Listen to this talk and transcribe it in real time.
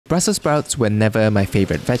Brussels sprouts were never my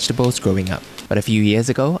favorite vegetables growing up, but a few years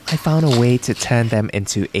ago, I found a way to turn them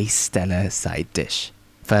into a stellar side dish.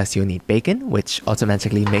 First, you'll need bacon, which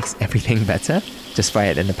automatically makes everything better. Just fry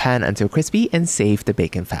it in the pan until crispy and save the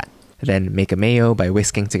bacon fat. Then make a mayo by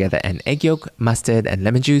whisking together an egg yolk, mustard and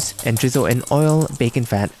lemon juice and drizzle in oil, bacon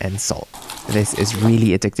fat and salt. This is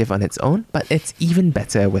really addictive on its own, but it's even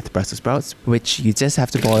better with Brussels sprouts, which you just have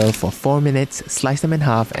to boil for 4 minutes, slice them in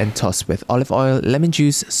half and toss with olive oil, lemon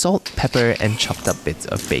juice, salt, pepper and chopped up bits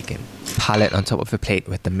of bacon. Pile it on top of a plate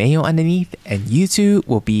with the mayo underneath and you too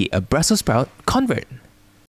will be a Brussels sprout convert.